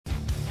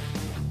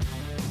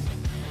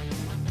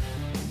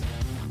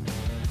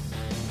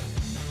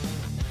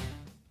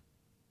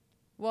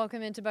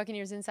Welcome into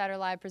Buccaneers Insider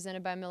Live,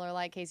 presented by Miller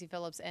Lite. Casey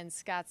Phillips and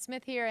Scott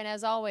Smith here. And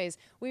as always,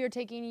 we are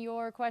taking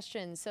your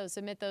questions. So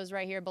submit those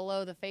right here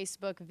below the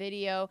Facebook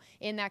video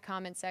in that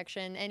comment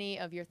section. Any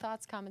of your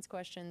thoughts, comments,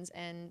 questions,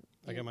 and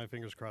I got my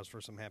fingers crossed for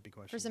some happy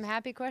questions. for some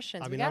happy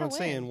questions. I mean, I'm not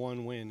saying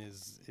one win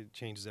it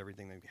changes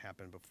everything that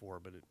happened before,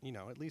 but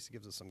at least it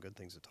gives us some good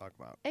things to talk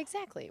about.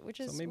 Exactly, which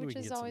is maybe we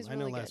can get always some.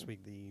 really I know good. last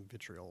week the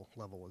vitriol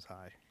level was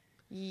high.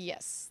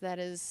 Yes, that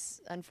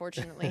is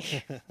unfortunately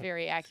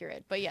very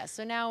accurate. But yes,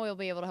 so now we'll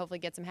be able to hopefully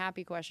get some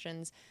happy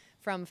questions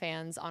from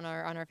fans on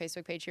our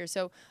Facebook page here.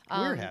 So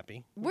we're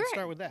happy. We'll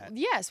start with that.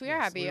 Yes, we are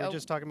happy. We were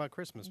just talking about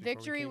Christmas.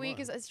 Victory week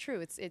it's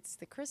true. It's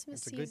the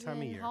Christmas season, good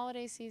time of year.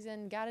 Holiday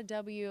season. Got a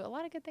W. A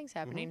lot of good things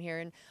happening here,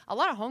 and a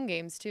lot of home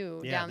games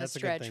too down the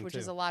stretch, which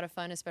is a lot of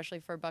fun,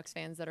 especially for Bucs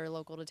fans that are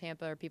local to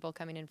Tampa or people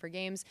coming in for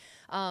games.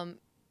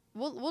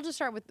 We'll just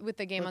start with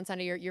the game on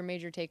Sunday. Your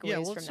major takeaways. Yeah,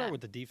 we'll start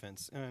with the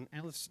defense, and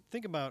let's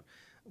think about.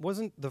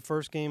 Wasn't the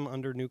first game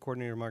under new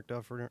coordinator Mark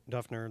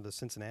Duffner the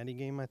Cincinnati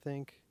game, I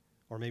think?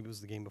 Or maybe it was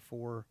the game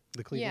before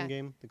the Cleveland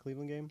game? The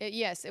Cleveland game?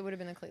 Yes, it would have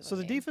been the Cleveland game. So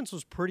the defense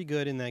was pretty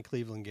good in that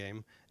Cleveland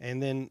game,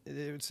 and then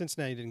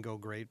Cincinnati didn't go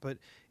great. But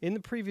in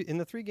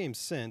the 3 games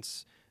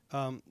since,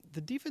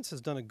 the defense has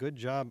done a good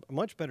job, a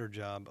much better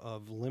job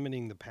of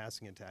limiting the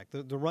passing attack.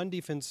 The run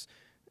defense,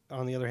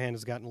 on the other hand,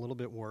 has gotten a little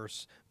bit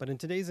worse. But in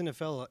today's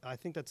NFL, I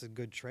think that's a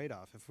good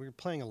trade-off. If we're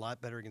playing a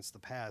lot better against the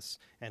pass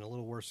and a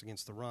little worse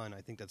against the run,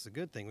 I think that's a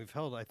good thing. We've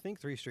held, I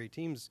think, 3 straight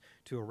teams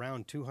to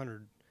around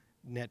 200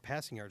 net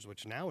passing yards,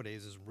 which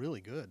nowadays is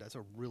really good. That's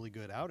a really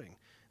good outing.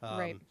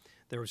 Right.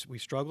 We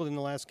struggled in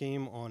the last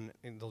game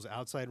in those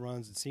outside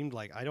runs. It seemed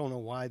like, I don't know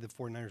why the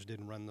 49ers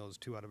didn't run those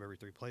 2 out of every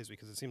 3 plays,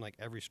 because it seemed like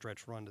every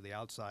stretch run to the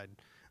outside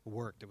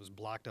worked. It was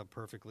blocked up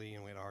perfectly,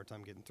 and we had a hard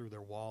time getting through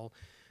their wall.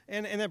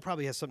 And that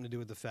probably has something to do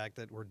with the fact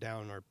that we're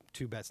down our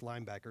 2 best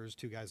linebackers,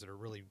 2 guys that are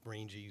really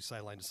rangy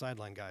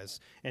sideline-to-sideline guys.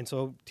 And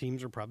so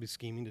teams are probably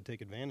scheming to take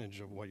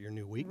advantage of what your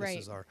new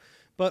weaknesses are.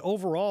 But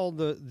overall,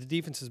 the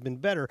defense has been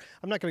better.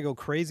 I'm not going to go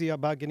crazy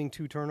about getting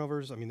 2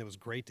 turnovers. I mean, it was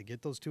great to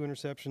get those 2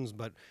 interceptions,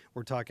 but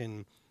we're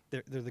talking –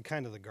 they're the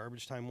kind of the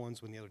garbage time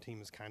ones when the other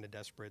team is kind of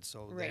desperate,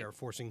 so they are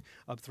forcing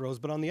up throws.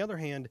 But on the other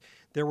hand,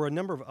 there were a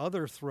number of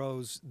other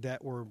throws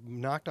that were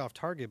knocked off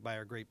target by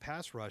our great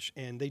pass rush,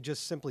 and they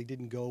just simply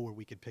didn't go where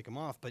we could pick them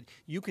off. But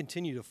you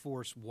continue to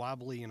force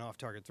wobbly and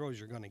off-target throws,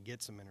 you're going to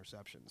get some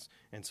interceptions.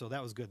 And so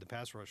that was good. The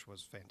pass rush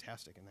was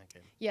fantastic in that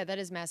game. Yeah, that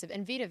is massive.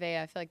 And Vita Vea,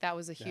 I feel like that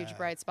was a huge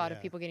bright spot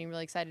of people getting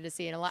really excited to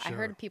see it. I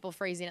heard people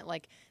phrasing it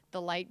like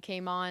the light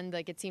came on,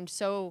 like it seemed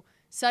so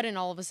sudden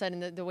all of a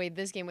sudden the way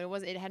this game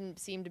it hadn't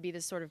seemed to be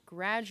this sort of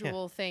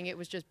gradual thing. It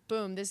was just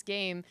boom, this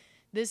game,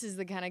 this is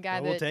the kind of guy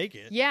we'll take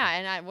it. Yeah,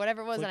 and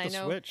whatever it was. Flip and I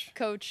know switch.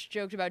 Coach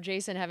joked about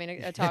Jason having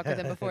a talk with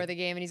him before the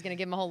game, and he's going to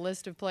give him a whole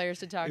list of players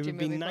to talk to moving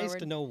forward. It would be nice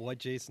to know what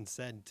Jason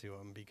said to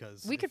him,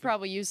 because we could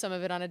probably use some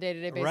of it on a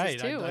day-to-day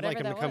basis too. I'd like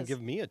him to come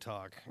give me a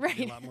talk. It'd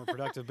be a lot more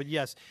productive. But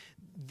yes,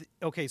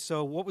 okay.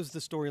 So what was the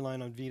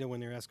storyline on Vita when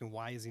they were asking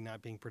why is he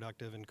not being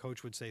productive? And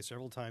Coach would say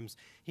several times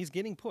he's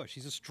getting pushed.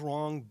 He's a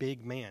strong,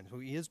 big man who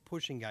he is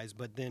pushing guys,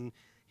 but then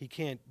he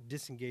can't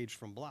disengage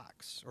from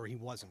blocks, or he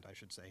wasn't, I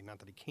should say, not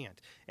that he can't.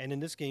 And in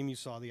this game, you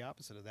saw the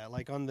opposite of that.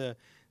 Like on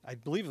I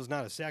believe it was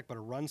not a sack, but a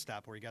run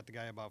stop where he got the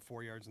guy about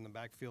 4 yards in the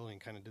backfield and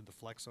kind of did the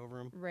flex over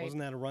him. Right.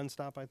 Wasn't that a run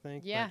stop, I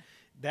think? Yeah.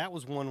 But that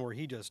was one where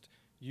he just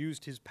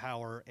used his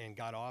power and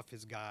got off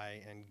his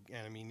guy. And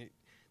I mean,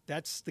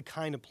 that's the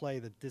kind of play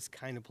that this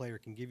kind of player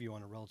can give you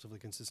on a relatively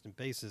consistent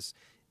basis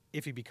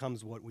if he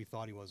becomes what we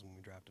thought he was when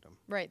we drafted him.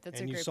 Right, that's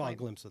a great point. And you saw a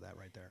glimpse of that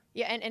right there.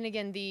 Yeah, and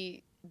again,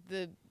 the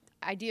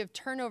idea of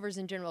turnovers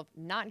in general,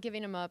 not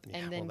giving them up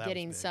and then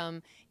getting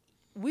some.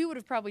 We would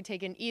have probably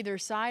taken either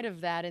side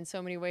of that in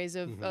so many ways.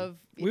 We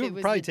would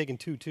have probably taken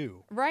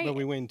 2-2, right? But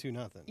we win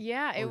 2-0.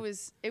 Yeah, it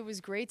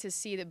was great to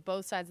see that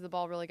both sides of the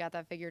ball really got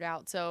that figured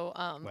out. So,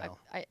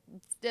 I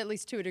at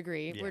least to a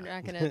degree, we're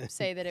not going to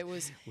say that it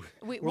was.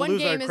 One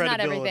game is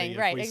not everything,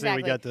 right?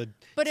 Exactly. We got the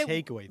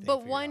takeaway thing.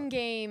 But one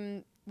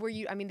game where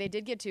they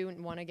did get 2,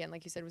 and one again,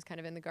 like you said, was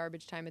kind of in the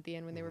garbage time at the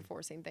end when they were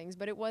forcing things.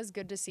 But it was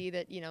good to see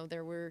that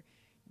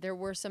there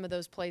were some of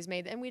those plays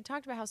made, and we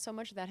talked about how so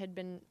much of that had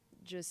been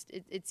just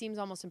it seems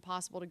almost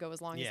impossible to go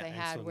as long as they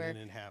had. So where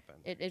then it happened.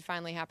 It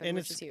finally happened, and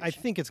which is huge. I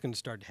think it's going to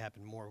start to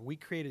happen more. We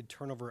created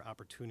turnover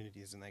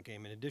opportunities in that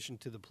game. In addition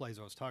to the plays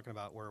I was talking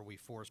about where we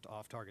forced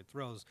off-target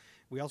throws,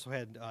 we also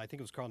had, I think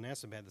it was Carl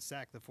Nassib had the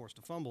sack that forced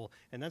a fumble,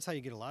 and that's how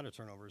you get a lot of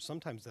turnovers.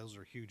 Sometimes those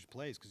are huge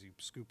plays because you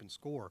scoop and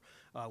score.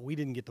 We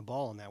didn't get the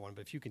ball on that one,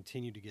 but if you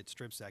continue to get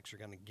strip sacks, you're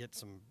going to get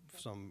some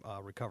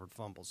recovered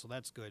fumbles, so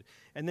that's good.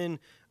 And then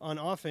on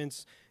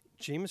offense,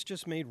 Jameis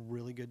just made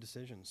really good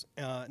decisions.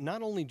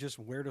 Not only just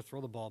where to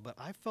throw the ball, but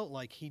I felt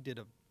like he did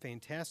a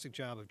fantastic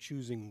job of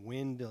choosing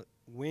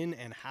when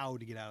and how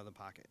to get out of the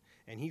pocket.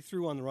 And he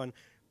threw on the run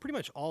pretty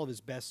much all of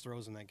his best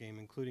throws in that game,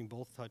 including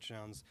both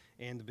touchdowns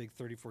and the big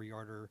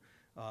 34-yarder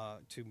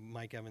to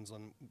Mike Evans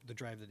on the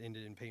drive that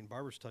ended in Peyton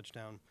Barber's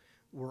touchdown,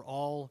 were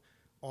all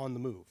on the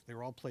move. They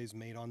were all plays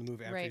made on the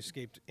move after he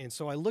escaped. And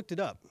so I looked it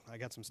up. I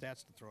got some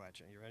stats to throw at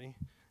you. You ready?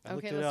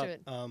 Okay, let's do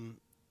it.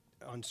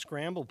 on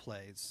scramble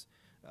plays,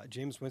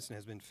 Jameis Winston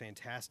has been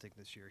fantastic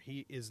this year.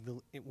 He is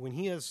when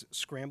he has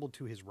scrambled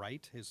to his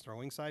right, his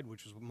throwing side,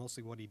 which was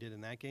mostly what he did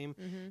in that game.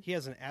 He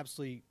has an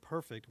absolutely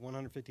perfect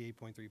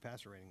 158.3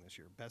 passer rating this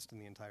year, best in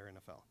the entire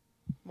NFL.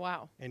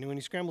 Wow. And when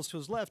he scrambles to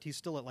his left, he's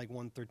still at like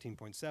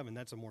 113.7.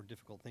 That's a more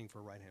difficult thing for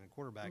a right-handed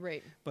quarterback.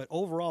 Right. But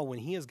overall, when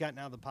he has gotten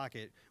out of the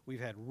pocket,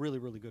 we've had really,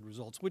 really good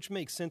results, which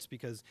makes sense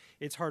because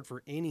it's hard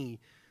for any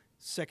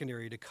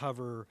secondary to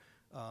cover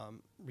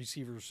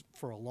receivers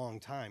for a long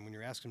time when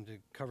you're asking them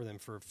to cover them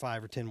for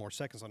 5 or 10 more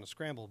seconds on a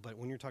scramble. But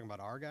when you're talking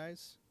about our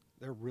guys,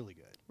 they're really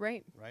good.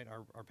 Right. Right?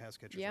 Our pass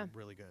catchers are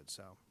really good.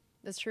 So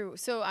that's true.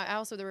 So I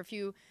also, there were a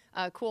few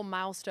cool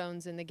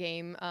milestones in the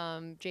game,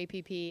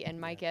 JPP and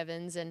Mike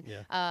Evans. And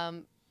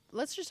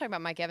let's just talk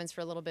about Mike Evans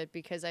for a little bit,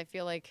 because I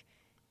feel like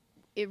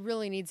it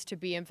really needs to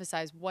be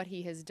emphasized what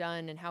he has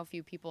done and how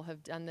few people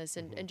have done this,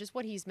 and just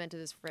what he's meant to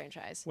this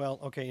franchise. Well,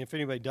 okay, if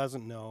anybody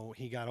doesn't know,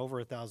 he got over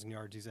 1,000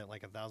 yards. He's at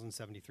like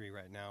 1,073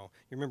 right now.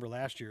 You remember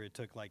last year it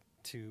took like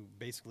to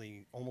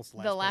basically almost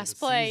the last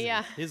play,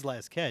 season, his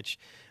last catch,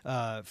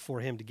 for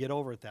him to get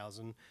over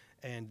 1,000.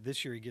 And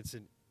this year he gets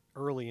it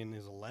early in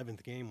his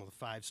 11th game with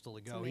 5 still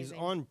to go. He's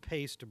on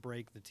pace to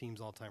break the team's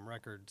all-time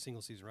record,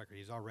 single-season record.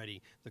 He's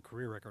already the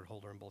career record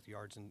holder in both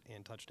yards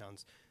and touchdown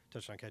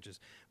catches.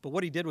 But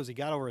what he did was he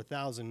got over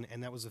 1,000,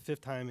 and that was the 5th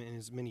time in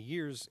as many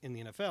years in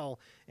the NFL,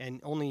 and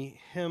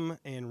only him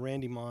and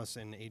Randy Moss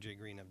and A.J.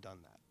 Green have done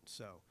that.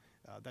 So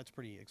that's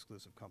pretty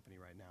exclusive company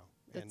right now.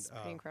 That's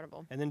pretty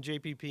incredible. And then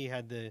JPP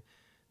had the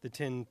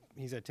 10.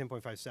 He's at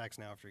 10.5 sacks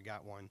now after he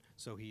got one.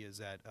 So he is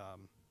at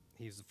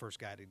he's the first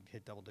guy to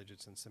hit double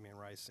digits in Simeon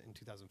Rice in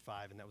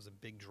 2005, and that was a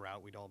big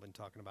drought we'd all been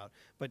talking about.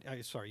 But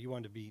sorry, you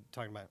wanted to be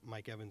talking about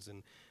Mike Evans,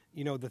 and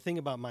the thing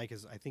about Mike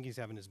is I think he's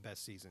having his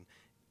best season.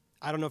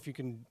 I don't know if you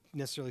can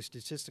necessarily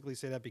statistically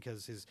say that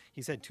because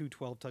he's had 2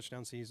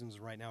 12-touchdown seasons.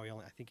 Right now,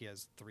 I think he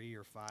has 3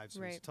 or 5,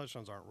 so his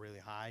touchdowns aren't really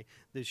high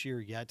this year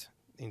yet.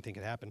 Anything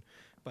could happen.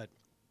 But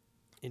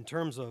in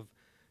terms of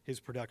his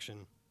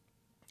production,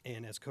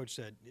 and as Coach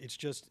said, it's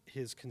just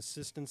his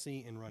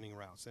consistency in running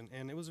routes.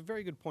 And it was a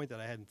very good point that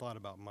I hadn't thought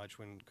about much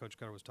when Coach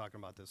Cutter was talking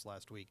about this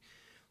last week.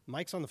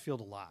 Mike's on the field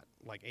a lot,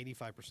 like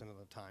 85% of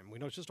the time. We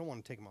just don't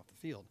want to take him off the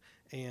field.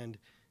 And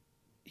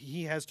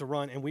he has to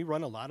run, and we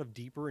run a lot of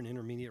deeper and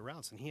intermediate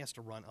routes, and he has to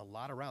run a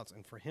lot of routes.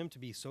 And for him to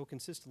be so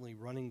consistently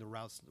running the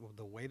routes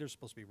the way they're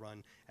supposed to be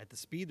run, at the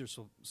speed they're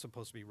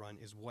supposed to be run,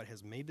 is what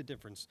has made the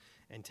difference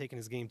and taken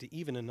his game to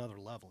even another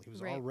level. He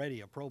was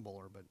already a Pro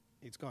Bowler, but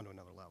it's gone to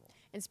another level.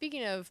 And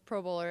speaking of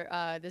Pro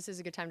Bowler, this is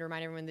a good time to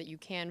remind everyone that you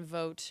can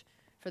vote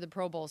for the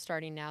Pro Bowl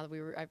starting now. We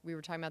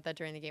were talking about that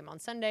during the game on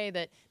Sunday.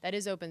 That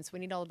is open, so we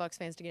need all the Bucs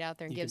fans to get out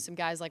there and give some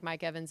guys like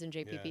Mike Evans and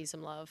JPP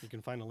some love. You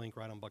can find a link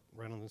right on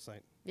the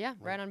site. Yeah,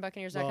 right on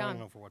Buccaneers.com. Well, I don't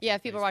know if we're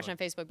if people are watching on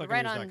Facebook, but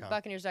right on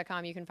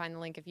Buccaneers.com, you can find the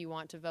link if you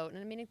want to vote.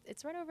 And I mean,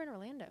 it's right over in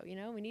Orlando. We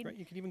need. Right,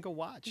 you can even go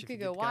watch. You could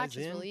go watch.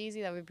 It's really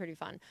easy. That would be pretty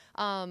fun.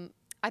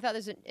 I thought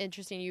this was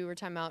interesting. You were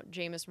talking about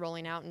Jameis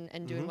rolling out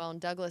and doing well. And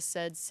Douglas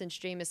said, since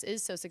Jameis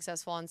is so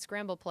successful on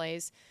scramble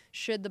plays,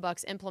 should the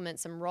Bucs implement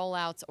some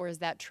rollouts, or is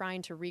that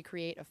trying to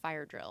recreate a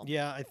fire drill?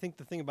 Yeah, I think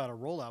the thing about a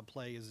rollout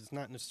play is it's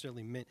not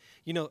necessarily meant.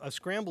 A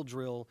scramble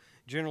drill,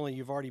 generally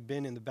you've already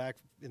been in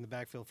the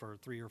backfield for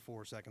 3 or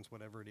 4 seconds,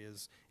 whatever it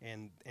is,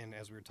 and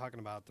as we were talking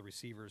about, the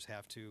receivers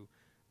have to.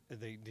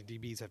 The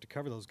DBs have to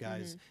cover those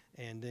guys,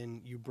 and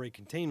then you break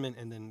containment,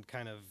 and then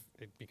kind of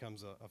it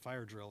becomes a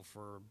fire drill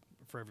for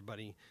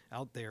everybody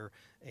out there,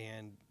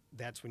 and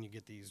that's when you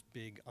get these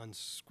big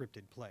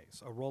unscripted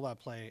plays. A rollout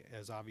play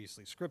is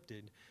obviously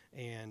scripted,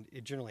 and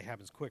it generally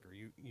happens quicker.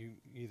 You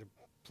either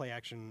play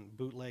action,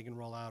 bootleg and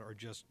roll out, or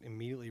just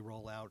immediately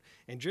roll out.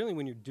 And generally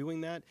when you're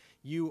doing that,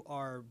 you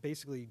are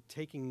basically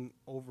taking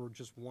over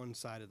just one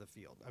side of the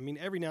field. I mean,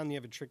 every now and then you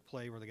have a trick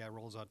play where the guy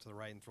rolls out to the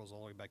right and throws all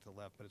the way back to the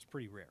left, but it's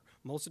pretty rare.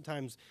 Most of the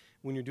times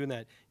when you're doing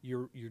that,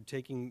 you're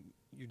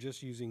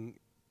just using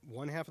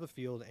one half of the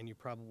field, and you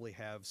probably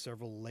have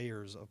several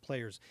layers of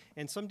players.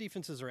 And some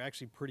defenses are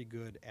actually pretty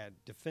good at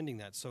defending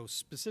that. So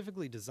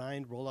specifically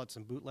designed rollouts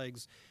and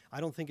bootlegs,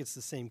 I don't think it's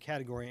the same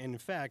category. And in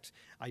fact,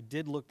 I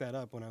did look that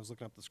up when I was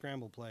looking up the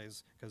scramble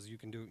plays, because you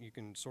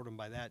can sort them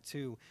by that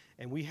too.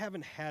 And we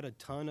haven't had a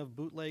ton of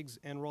bootlegs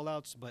and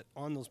rollouts, but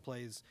on those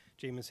plays,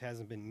 Jameis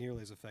hasn't been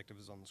nearly as effective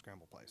as on the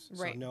scramble plays.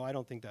 Right. So no, I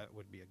don't think that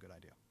would be a good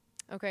idea.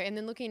 Okay, and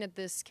then looking at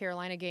this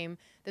Carolina game,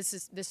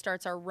 this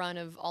starts our run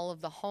of all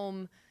of the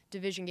home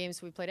division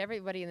games. We played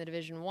everybody in the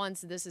division once.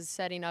 This is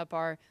setting up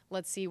our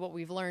let's see what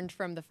we've learned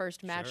from the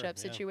first matchup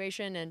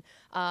situation, and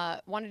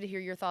wanted to hear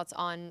your thoughts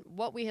on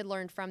what we had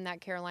learned from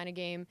that Carolina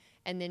game,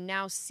 and then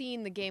now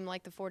seeing the game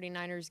like the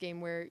 49ers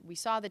game where we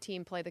saw the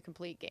team play the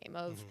complete game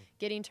of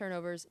getting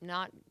turnovers,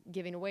 not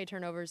giving away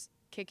turnovers,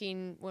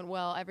 kicking went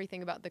well,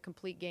 everything about the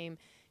complete game.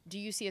 Do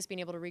you see us being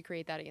able to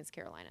recreate that against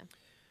Carolina?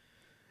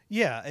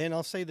 Yeah, and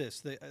I'll say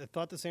this. I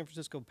thought the San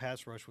Francisco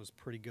pass rush was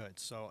pretty good.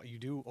 So you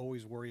do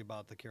always worry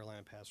about the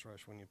Carolina pass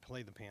rush when you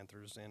play the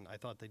Panthers, and I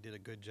thought they did a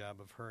good job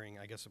of hurrying.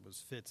 I guess it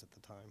was Fitz at the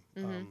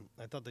time.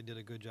 I thought they did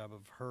a good job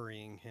of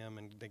hurrying him,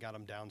 and they got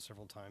him down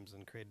several times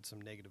and created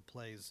some negative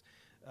plays.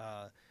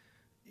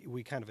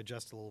 We kind of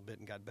adjusted a little bit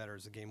and got better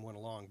as the game went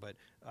along, but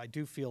I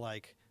do feel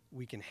like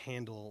we can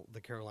handle the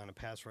Carolina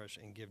pass rush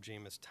and give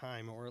Jameis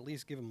time, or at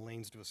least give him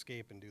lanes to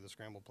escape and do the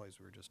scramble plays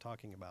we were just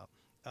talking about.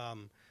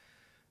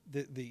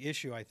 The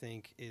issue, I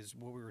think, is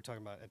what we were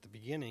talking about at the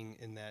beginning,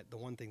 in that the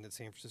one thing that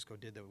San Francisco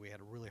did that we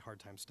had a really hard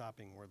time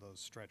stopping were those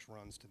stretch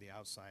runs to the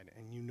outside,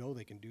 and you know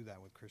they can do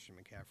that with Christian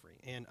McCaffrey.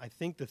 And I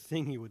think the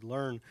thing you would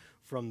learn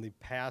from the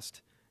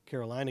past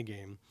Carolina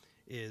game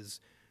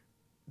is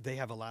they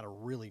have a lot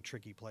of really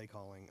tricky play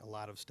calling, a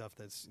lot of stuff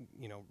that's,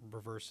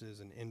 reverses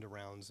and end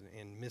arounds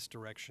and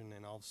misdirection,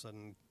 and all of a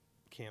sudden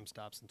Cam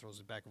stops and throws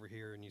it back over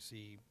here, and you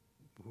see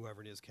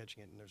whoever it is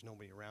catching it, and there's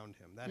nobody around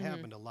him. That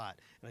happened a lot.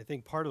 And I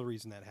think part of the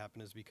reason that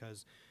happened is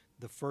because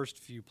the first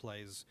few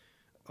plays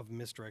of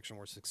misdirection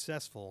were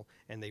successful,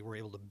 and they were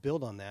able to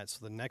build on that.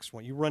 So the next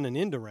one, you run an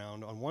end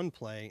around on one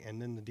play,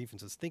 and then the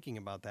defense is thinking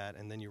about that,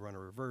 and then you run a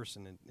reverse,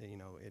 and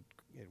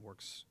it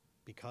works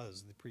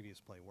because the previous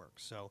play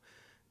works. So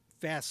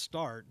fast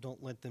start,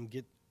 don't let them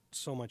get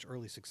so much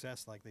early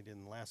success like they did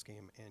in the last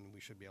game, and we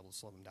should be able to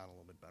slow them down a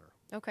little bit better.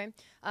 Okay.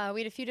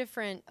 We had a few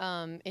different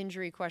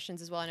injury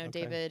questions as well. I know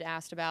David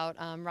asked about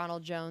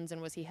Ronald Jones,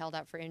 and was he held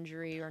out for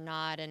injury or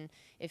not, and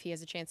if he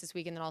has a chance this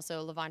week. And then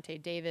also Levante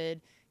David.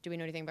 Do we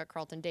know anything about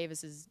Carlton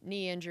Davis's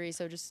knee injury?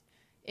 So just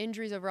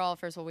injuries overall.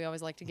 First of all, we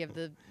always like to give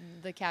the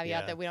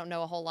caveat that we don't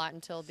know a whole lot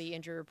until the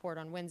injury report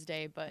on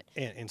Wednesday. But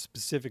and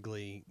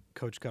specifically,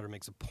 Coach Cutter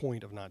makes a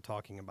point of not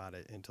talking about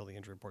it until the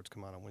injury reports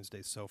come out on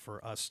Wednesday. So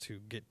for us to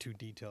get too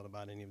detailed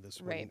about any of this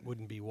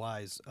wouldn't be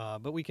wise.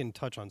 But we can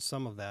touch on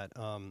some of that.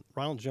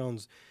 Ronald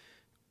Jones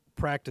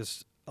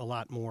practiced a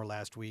lot more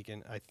last week,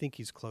 and I think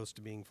he's close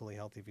to being fully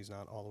healthy if he's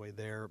not all the way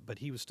there. But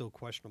he was still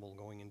questionable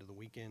going into the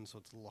weekend, so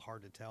it's a little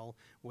hard to tell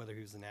whether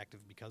he was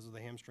inactive because of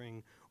the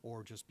hamstring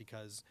or just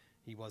because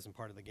he wasn't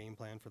part of the game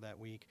plan for that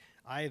week.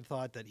 I had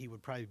thought that he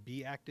would probably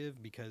be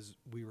active because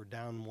we were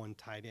down one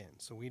tight end.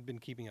 So we'd been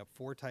keeping up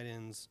 4 tight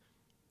ends,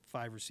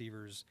 5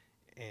 receivers,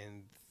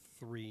 and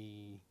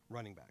 3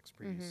 running backs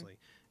previously.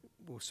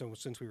 So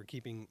since we were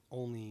keeping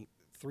only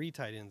 3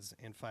 tight ends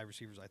and 5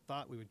 receivers, I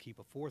thought we would keep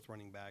a 4th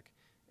running back,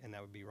 and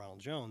that would be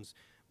Ronald Jones.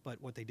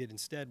 But what they did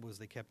instead was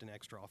they kept an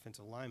extra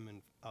offensive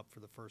lineman up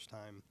for the first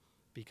time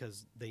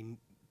because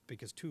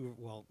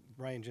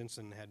Ryan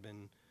Jensen had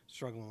been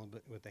struggling a little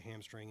bit with the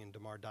hamstring, and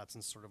DeMar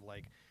Dotson's sort of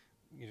like,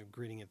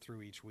 gritting it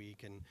through each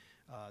week. And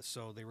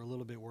so they were a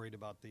little bit worried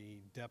about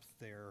the depth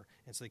there,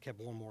 and so they kept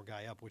one more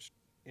guy up, which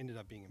ended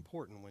up being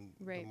important when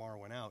DeMar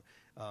went out,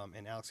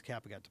 and Alex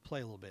Kappa got to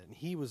play a little bit. And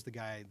he was the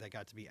guy that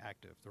got to be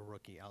active, the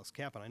rookie, Alex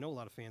Kappa. And I know a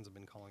lot of fans have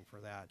been calling for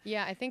that.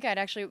 Yeah, I think that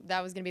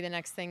was going to be the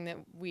next thing that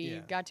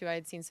we got to. I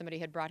had seen somebody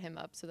had brought him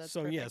up, so that's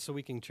perfect. Yeah, so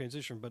we can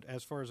transition. But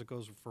as far as it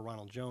goes for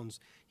Ronald Jones,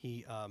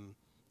 he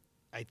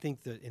I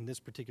think that in this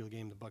particular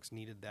game, the Bucs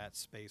needed that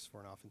space for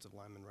an offensive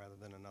lineman rather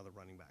than another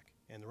running back.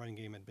 And the running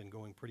game had been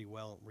going pretty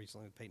well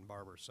recently with Peyton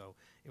Barber, so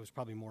it was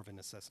probably more of a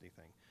necessity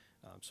thing.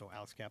 So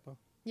Alex Kappa?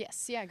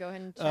 Yes, go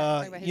ahead and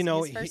talk about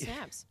his first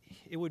snaps.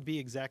 It was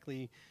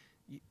exactly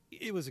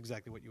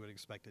what you would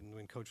expect. And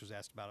when Coach was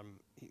asked about him,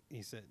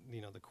 he said,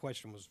 the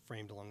question was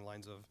framed along the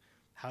lines of,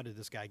 how did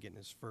this guy get in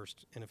his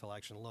first NFL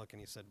action look?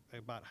 And he said,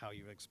 about how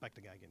you would expect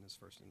a guy getting his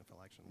first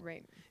NFL action look.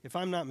 Right. If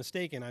I'm not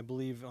mistaken, I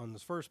believe on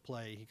this first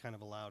play, he kind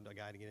of allowed a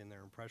guy to get in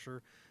there and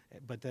pressure.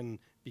 But then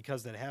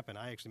because that happened,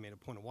 I actually made a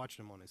point of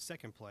watching him on his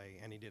second play,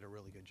 and he did a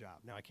really good job.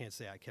 Now, I can't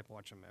say I kept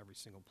watching him every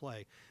single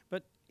play,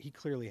 but he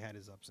clearly had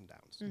his ups and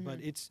downs. But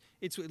it's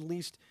at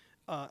least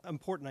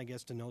important, I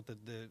guess, to note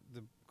that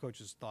the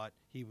coaches thought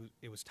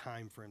it was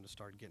time for him to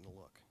start getting a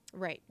look.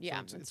 Right,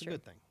 yeah, so it's a true.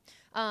 good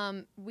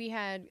thing. We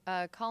had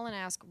Colin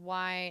ask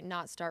why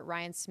not start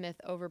Ryan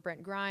Smith over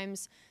Brent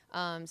Grimes,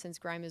 since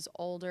Grimes is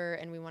older,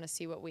 and we want to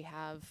see what we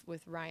have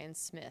with Ryan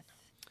Smith.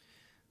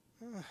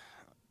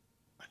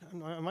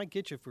 I might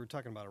get you if we were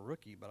talking about a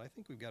rookie, but I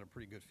think we've got a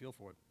pretty good feel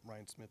for what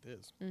Ryan Smith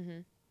is.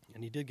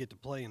 And he did get to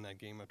play in that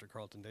game after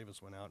Carlton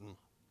Davis went out, and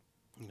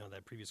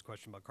that previous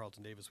question about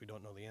Carlton Davis, we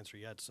don't know the answer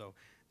yet, so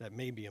that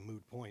may be a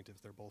moot point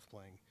if they're both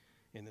playing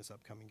in this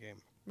upcoming game.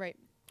 Right.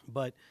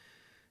 But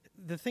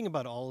the thing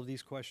about all of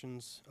these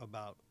questions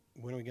about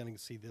when are we going to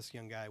see this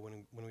young guy, when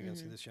are we going to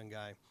see this young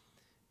guy,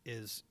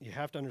 is you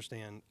have to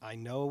understand, I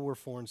know we're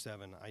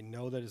 4-7. I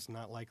know that it's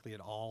not likely at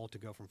all to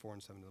go from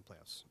 4-7 to the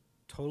playoffs.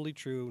 Totally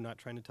true, not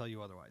trying to tell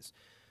you otherwise.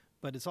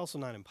 But it's also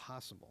not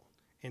impossible.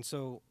 And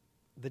so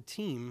the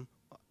team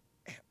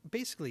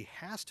basically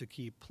has to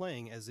keep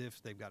playing as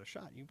if they've got a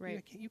shot.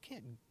 You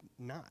can't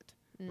not.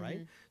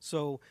 Right?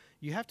 So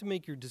you have to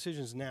make your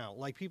decisions now.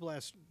 Like people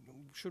ask,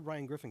 should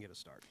Ryan Griffin get a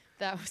start?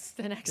 That was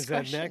the next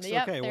question. Is that next?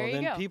 Yep, okay, well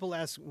then go. people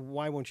ask,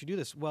 why won't you do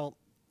this? Well,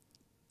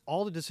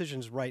 all the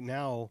decisions right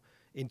now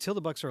until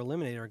the Bucs are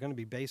eliminated, are going to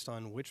be based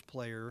on which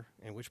player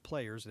and which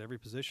players at every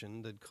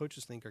position that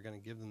coaches think are going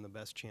to give them the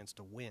best chance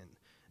to win.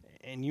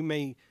 And you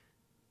may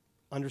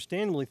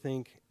understandably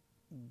think,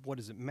 what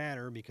does it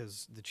matter?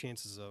 Because the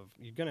chances of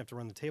you're going to have to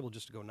run the table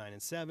just to go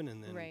 9-7,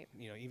 and then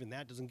even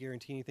that doesn't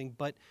guarantee anything.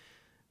 But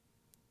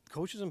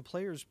coaches and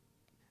players,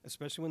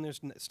 especially when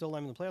there's still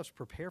time in the playoffs,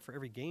 prepare for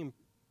every game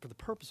for the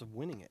purpose of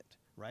winning it,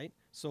 right?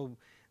 So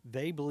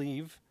they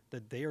believe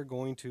that they are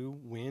going to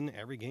win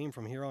every game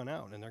from here on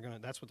out, and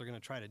that's what they're going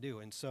to try to do.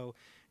 And so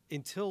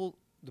until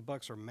the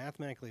Bucs are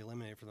mathematically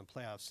eliminated from the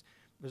playoffs,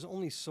 there's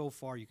only so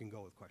far you can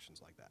go with questions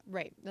like that.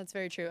 Right. That's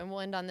very true. And we'll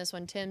end on this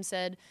one. Tim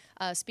said,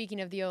 speaking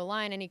of the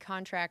O-line, any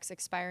contracts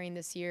expiring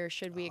this year,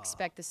 should we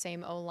expect the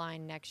same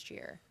O-line next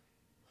year?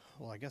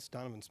 Well, I guess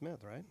Donovan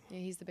Smith, right? Yeah,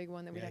 he's the big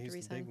one that we'd have to re-sign.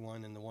 He's the big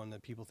one, and the one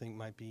that people think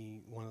might be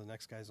one of the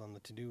next guys on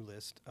the to-do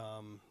list.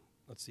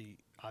 Let's see.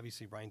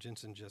 Obviously, Ryan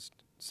Jensen just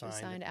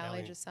signed.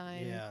 Ali just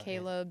signed. Yeah,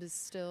 Caleb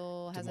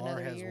still has DeMar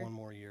another has year. one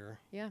more year.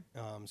 Yeah.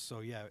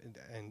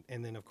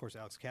 And then, of course,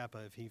 Alex Kappa,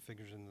 if he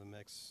figures into the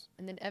mix.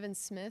 And then Evan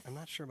Smith. I'm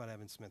not sure about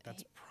Evan Smith.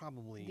 That's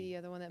probably the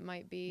other one that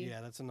might be. Yeah,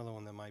 that's another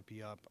one that might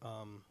be up.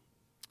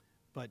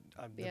 But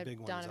the big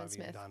one is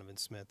obviously Donovan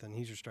Smith, and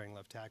he's your starting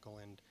left tackle,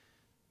 and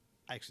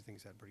I actually think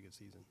he's had a pretty good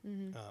season.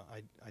 Mm-hmm.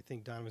 I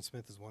think Donovan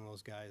Smith is one of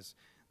those guys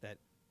that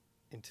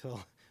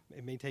until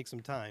it may take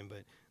some time,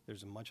 but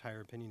there's a much higher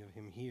opinion of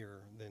him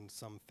here than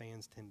some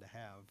fans tend to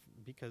have,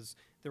 because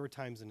there were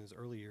times in his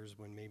early years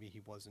when maybe he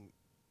wasn't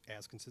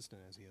as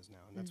consistent as he is now.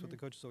 And that's what the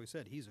coaches always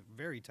said. He's a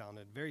very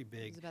talented, very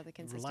big,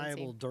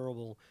 reliable,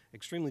 durable,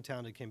 extremely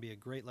talented, can be a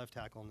great left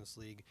tackle in this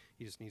league.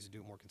 He just needs to do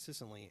it more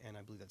consistently, and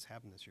I believe that's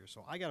happened this year.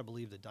 So I got to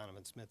believe that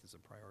Donovan Smith is a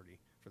priority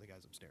for the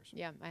guys upstairs.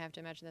 Yeah, I have to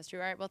imagine that's true.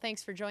 All right, well,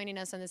 thanks for joining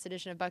us on this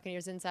edition of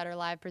Buccaneers Insider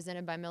Live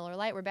presented by Miller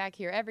Lite. We're back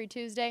here every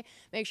Tuesday.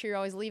 Make sure you're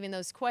always leaving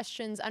those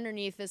questions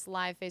underneath this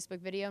live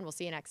Facebook video, and we'll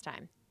see you next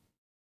time.